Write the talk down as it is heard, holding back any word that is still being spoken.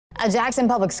A Jackson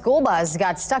public school bus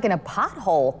got stuck in a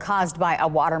pothole caused by a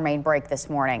water main break this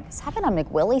morning. This happened on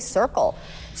McWillie Circle.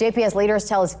 JPS leaders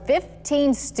tell us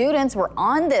 15 students were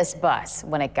on this bus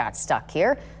when it got stuck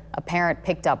here. A parent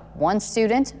picked up one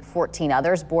student, 14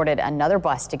 others boarded another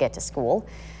bus to get to school.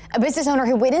 A business owner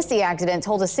who witnessed the accident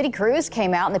told us city crews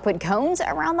came out and they put cones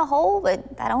around the hole,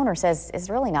 but that owner says it's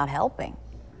really not helping.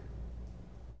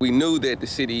 We knew that the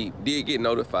city did get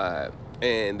notified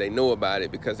and they know about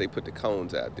it because they put the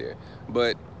cones out there.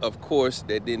 But of course,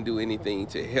 that didn't do anything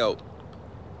to help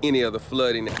any of the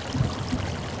flooding.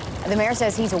 The mayor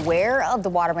says he's aware of the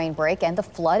water main break and the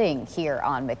flooding here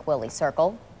on McWillie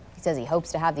Circle. He says he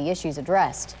hopes to have the issues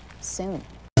addressed soon.